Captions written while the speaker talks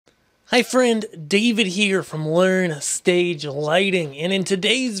Hi friend, David here from Learn Stage Lighting, and in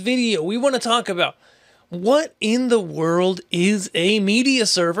today's video we want to talk about what in the world is a media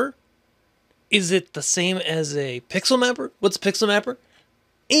server? Is it the same as a pixel mapper? What's a pixel mapper?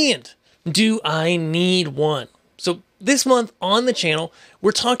 And do I need one? So this month on the channel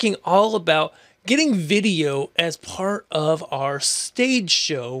we're talking all about getting video as part of our stage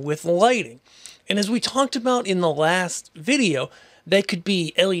show with lighting. And as we talked about in the last video, that could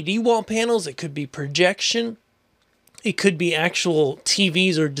be LED wall panels, it could be projection, it could be actual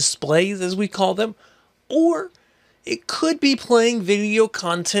TVs or displays as we call them, or it could be playing video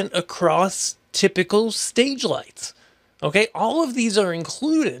content across typical stage lights. Okay, all of these are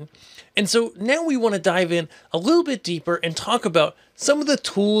included. And so now we want to dive in a little bit deeper and talk about some of the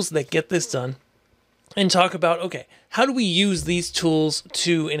tools that get this done and talk about, okay, how do we use these tools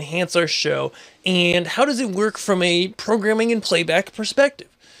to enhance our show, and how does it work from a programming and playback perspective?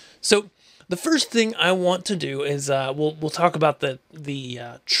 So the first thing I want to do is we'll talk about the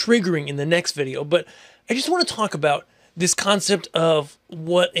triggering in the next video, but I just want to talk about this concept of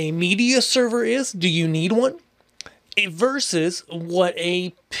what a media server is. Do you need one? Versus what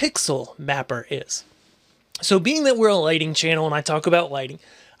a pixel mapper is. So being that we're a lighting channel and I talk about lighting,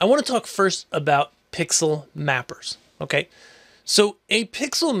 I want to talk first about pixel mappers. Okay, so a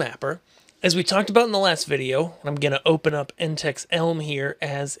pixel mapper, as we talked about in the last video, and I'm going to open up Enttec Elm here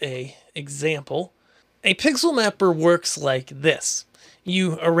as a example. A pixel mapper works like this.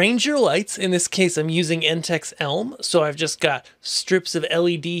 You arrange your lights. In this case, I'm using Enttec Elm, so I've just got strips of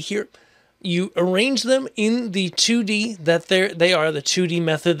LED here. You arrange them in the 2D that they are, the 2D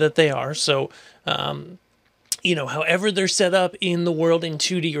method that they are. So, you know, however they're set up in the world in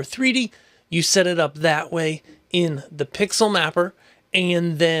 2D or 3D, you set it up that way in the pixel mapper.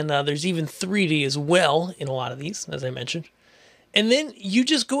 And then there's even 3D as well in a lot of these, as I mentioned. And then you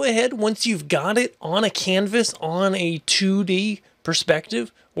just go ahead, once you've got it on a canvas on a 2D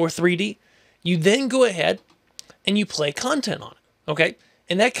perspective or 3D, you then go ahead and you play content on it, okay?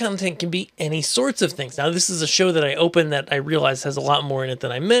 And that content can be any sorts of things. Now, this is a show that I opened that I realized has a lot more in it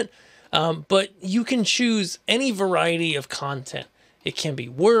than I meant, but you can choose any variety of content. It can be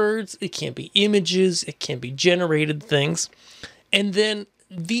words, it can be images, it can be generated things. And then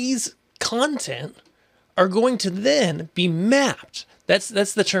these content are going to then be mapped. That's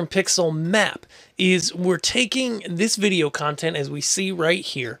the term pixel map, is we're taking this video content as we see right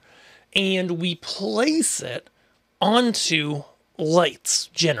here, and we place it onto lights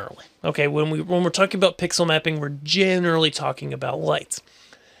generally. Okay, when we're talking about pixel mapping, we're generally talking about lights.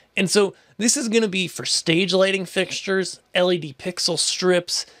 And so this is going to be for stage lighting fixtures, LED pixel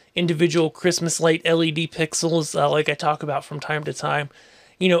strips, individual Christmas light LED pixels, like I talk about from time to time.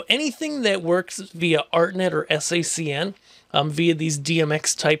 You know, anything that works via ArtNet or SACN, via these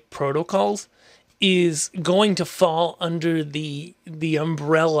DMX type protocols, is going to fall under the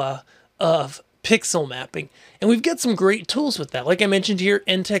umbrella of pixel mapping. And we've got some great tools with that. Like I mentioned here,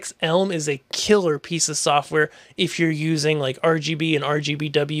 Enttec Elm is a killer piece of software if you're using like RGB and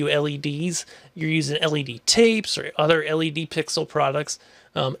RGBW LEDs, you're using LED tapes or other LED pixel products.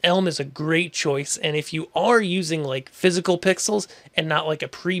 Elm is a great choice. And if you are using like physical pixels and not like a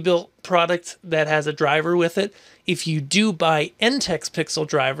pre-built product that has a driver with it, if you do buy Enttec pixel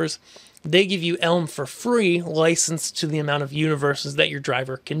drivers, they give you Elm for free, licensed to the amount of universes that your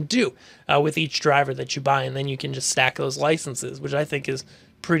driver can do with each driver that you buy, and then you can just stack those licenses, which I think is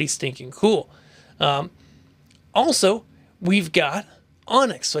pretty stinking cool. Also, we've got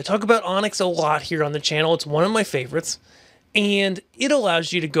Onyx. So I talk about Onyx a lot here on the channel. It's one of my favorites, and it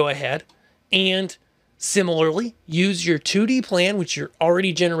allows you to go ahead and similarly use your 2D plan, which you're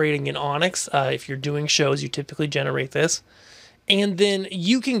already generating in Onyx. If you're doing shows, you typically generate this. And then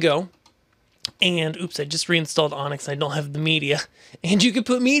you can go and, oops, I just reinstalled Onyx. I don't have the media. And you can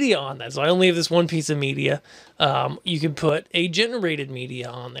put media on that. So I only have this one piece of media. You can put a generated media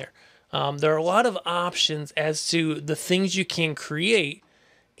on there. There are a lot of options as to the things you can create.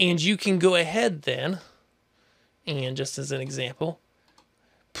 And you can go ahead then, and just as an example,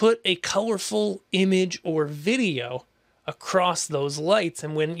 put a colorful image or video across those lights.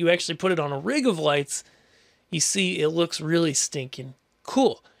 And when you actually put it on a rig of lights, you see it looks really stinking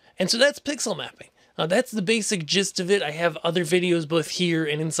cool. And so that's pixel mapping. That's the basic gist of it. I have other videos both here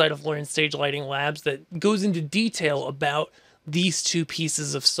and inside of Learn Stage Lighting Labs that goes into detail about these two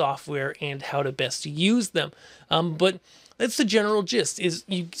pieces of software and how to best use them. But that's the general gist, is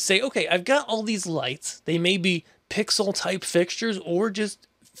you say, okay, I've got all these lights. They may be pixel type fixtures or just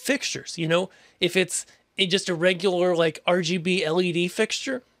fixtures. You know, if it's just a regular like RGB LED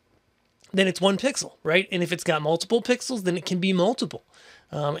fixture, then it's one pixel, right? And if it's got multiple pixels, then it can be multiple.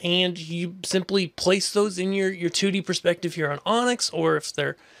 and you simply place those in your 2D perspective here on Onyx, or if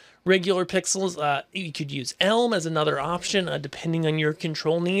they're regular pixels, you could use Elm as another option, depending on your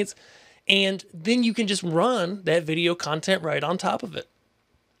control needs. And then you can just run that video content right on top of it.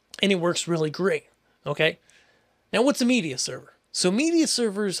 And it works really great, okay? Now, what's a media server? So media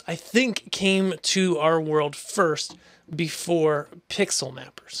servers, I think, came to our world first before pixel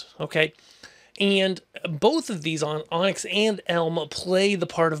mappers, okay? And both of these, on Onyx and Elm, play the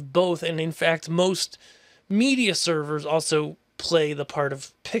part of both. And in fact, most media servers also play the part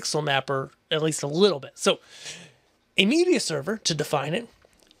of pixel mapper, at least a little bit. So a media server, to define it,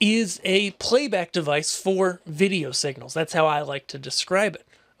 is a playback device for video signals. That's how I like to describe it,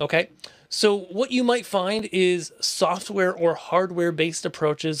 okay? So what you might find is software or hardware-based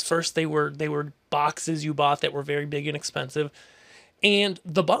approaches. First, they were boxes you bought that were very big and expensive. And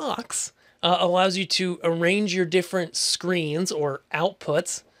the box allows you to arrange your different screens or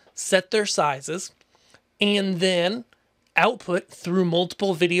outputs, set their sizes, and then output through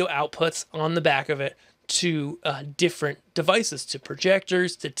multiple video outputs on the back of it to different devices, to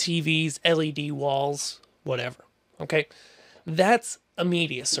projectors, to TVs, LED walls, whatever, okay? That's a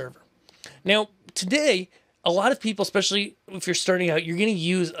media server. Now, today, a lot of people, especially if you're starting out, you're going to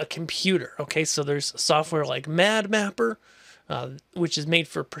use a computer, okay? So there's software like Mapper, which is made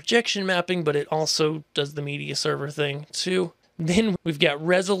for projection mapping, but it also does the media server thing too. Then we've got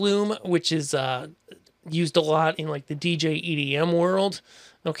Resolume, which is used a lot in like the DJ EDM world,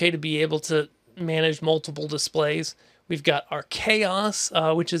 okay, to be able to manage multiple displays. We've got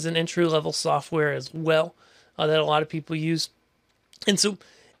Arkaos, which is an entry-level software as well that a lot of people use. And so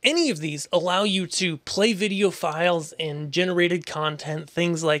any of these allow you to play video files and generated content,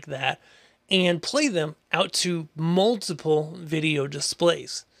 things like that, and play them out to multiple video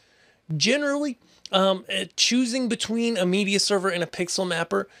displays. Generally, choosing between a media server and a pixel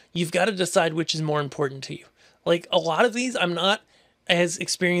mapper, you've got to decide which is more important to you. Like a lot of these, I'm not as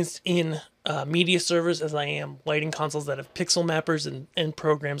experienced in media servers as I am lighting consoles that have pixel mappers and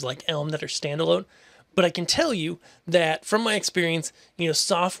programs like Elm that are standalone. But I can tell you that from my experience, you know,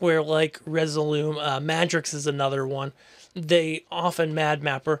 software like Resolume, Matrix is another one. They often,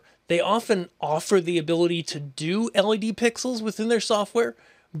 Mapper, they often offer the ability to do LED pixels within their software,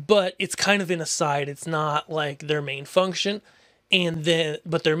 but it's kind of an aside. It's not like their main function.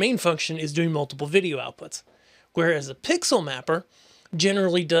 But their main function is doing multiple video outputs. Whereas a pixel mapper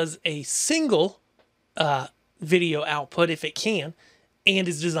generally does a single video output if it can, and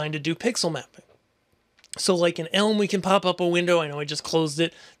is designed to do pixel mapping. So like in Elm, we can pop up a window. I know I just closed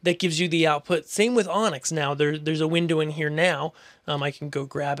it. That gives you the output. Same with Onyx now. There's a window in here now. I can go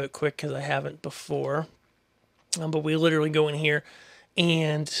grab it quick because I haven't before. But we literally go in here,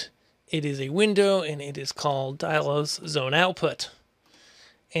 and it is a window, and it is called Dialos Zone Output.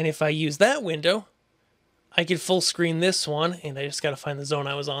 And if I use that window, I can full screen this one, and I just got to find the zone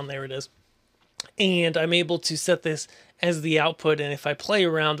I was on. There it is. And I'm able to set this as the output. And if I play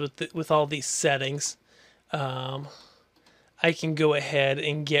around with all these settings, I can go ahead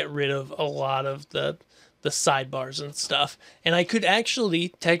and get rid of a lot of the sidebars and stuff. And I could actually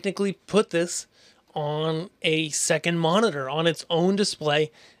technically put this on a second monitor on its own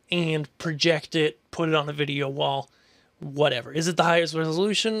display and project it, put it on a video wall, whatever. Is it the highest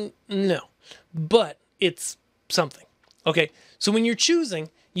resolution? No, but it's something. Okay, so when you're choosing,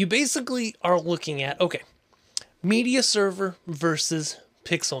 you basically are looking at, okay, media server versus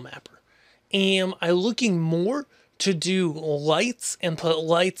pixel mapper. Am I looking more to do lights and put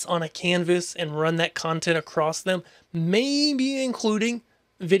lights on a canvas and run that content across them, maybe including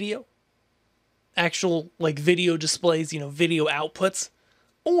video, actual like video displays, you know, video outputs?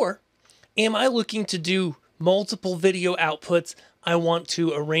 Or am I looking to do multiple video outputs? I want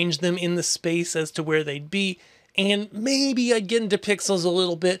to arrange them in the space as to where they'd be, and maybe I get into pixels a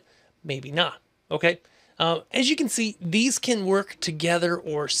little bit, maybe not, okay? As you can see, these can work together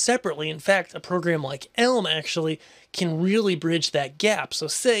or separately. In fact, a program like Elm actually can really bridge that gap. So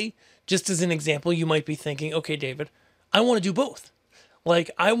say, just as an example, you might be thinking, okay, David, I want to do both.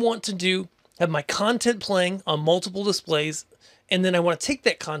 Like I want to have my content playing on multiple displays, and then I want to take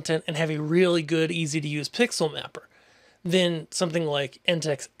that content and have a really good, easy to use pixel mapper. Then something like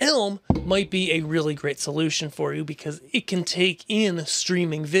Enttec Elm might be a really great solution for you because it can take in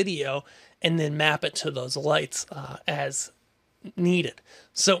streaming video and then map it to those lights as needed.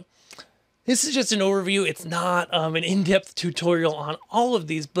 So this is just an overview. It's not an in-depth tutorial on all of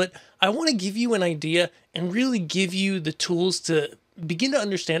these, but I want to give you an idea and really give you the tools to begin to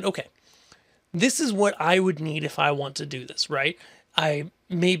understand, okay, this is what I would need if I want to do this, right? I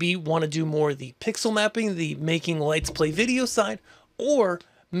maybe want to do more of the pixel mapping, the making lights play video side, Or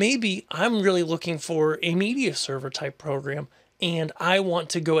maybe I'm really looking for a media server type program and I want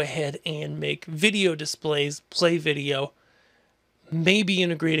to go ahead and make video displays, play video, maybe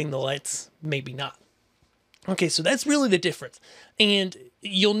integrating the lights, maybe not. Okay, so that's really the difference. And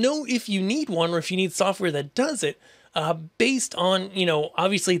you'll know if you need one or if you need software that does it based on,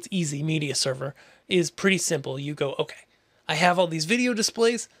 obviously it's easy. Media server is pretty simple. You go, okay, I have all these video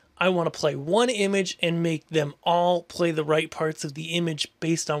displays. I want to play one image and make them all play the right parts of the image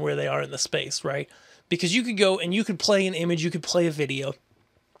based on where they are in the space, right? Because you could go and you could play an image, you could play a video,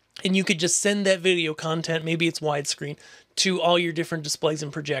 and you could just send that video content, maybe it's widescreen, to all your different displays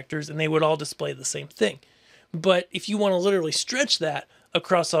and projectors, and they would all display the same thing. But if you want to literally stretch that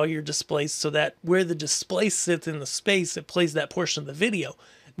across all your displays so that where the display sits in the space, it plays that portion of the video,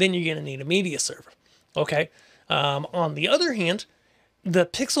 then you're going to need a media server, okay? On the other hand, the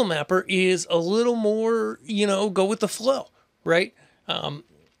pixel mapper is a little more, go with the flow, right?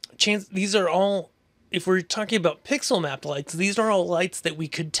 These are all, if we're talking about pixel map lights, these are all lights that we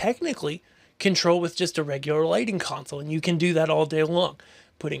could technically control with just a regular lighting console, and you can do that all day long,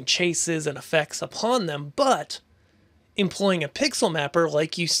 putting chases and effects upon them. But employing a pixel mapper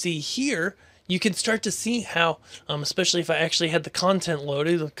like you see here, you can start to see how, especially if I actually had the content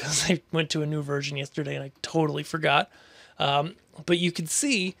loaded, because I went to a new version yesterday and I totally forgot. But you can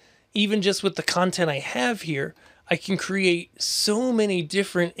see, even just with the content I have here, I can create so many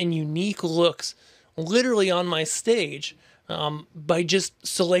different and unique looks literally on my stage by just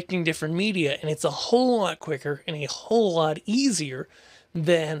selecting different media. And it's a whole lot quicker and a whole lot easier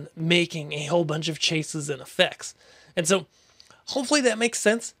than making a whole bunch of chases and effects. And so hopefully that makes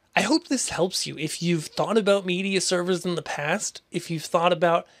sense. I hope this helps you. If you've thought about media servers in the past, if you've thought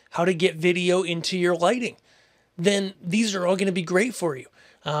about how to get video into your lighting, then these are all going to be great for you.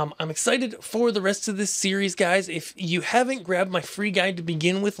 I'm excited for the rest of this series, guys. If you haven't grabbed my free guide to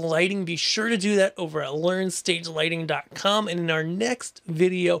begin with lighting, be sure to do that over at learnstagelighting.com. And in our next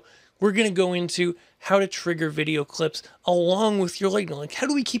video, we're going to go into how to trigger video clips along with your lighting. Like, how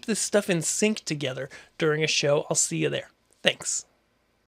do we keep this stuff in sync together during a show? I'll see you there. Thanks.